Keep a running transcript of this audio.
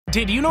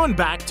Did you know in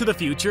Back to the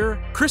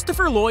Future,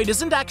 Christopher Lloyd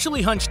isn't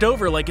actually hunched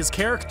over like his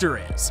character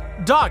is?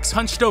 Doc's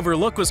hunched over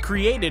look was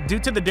created due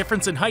to the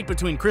difference in height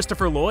between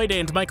Christopher Lloyd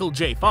and Michael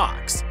J.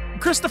 Fox.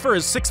 Christopher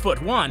is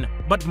 6'1",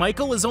 but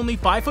Michael is only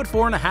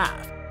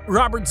 5'4½".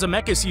 Robert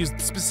Zemeckis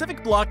used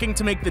specific blocking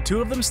to make the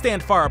two of them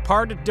stand far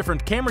apart at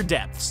different camera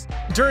depths.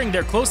 During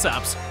their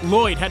close-ups,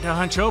 Lloyd had to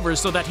hunch over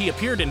so that he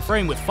appeared in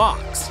frame with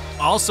Fox.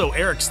 Also,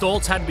 Eric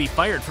Stoltz had to be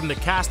fired from the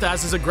cast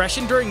as his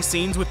aggression during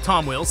scenes with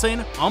Tom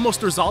Wilson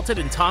almost resulted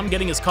in Tom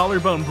getting his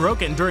collarbone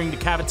broken during the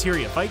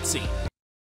cafeteria fight scene.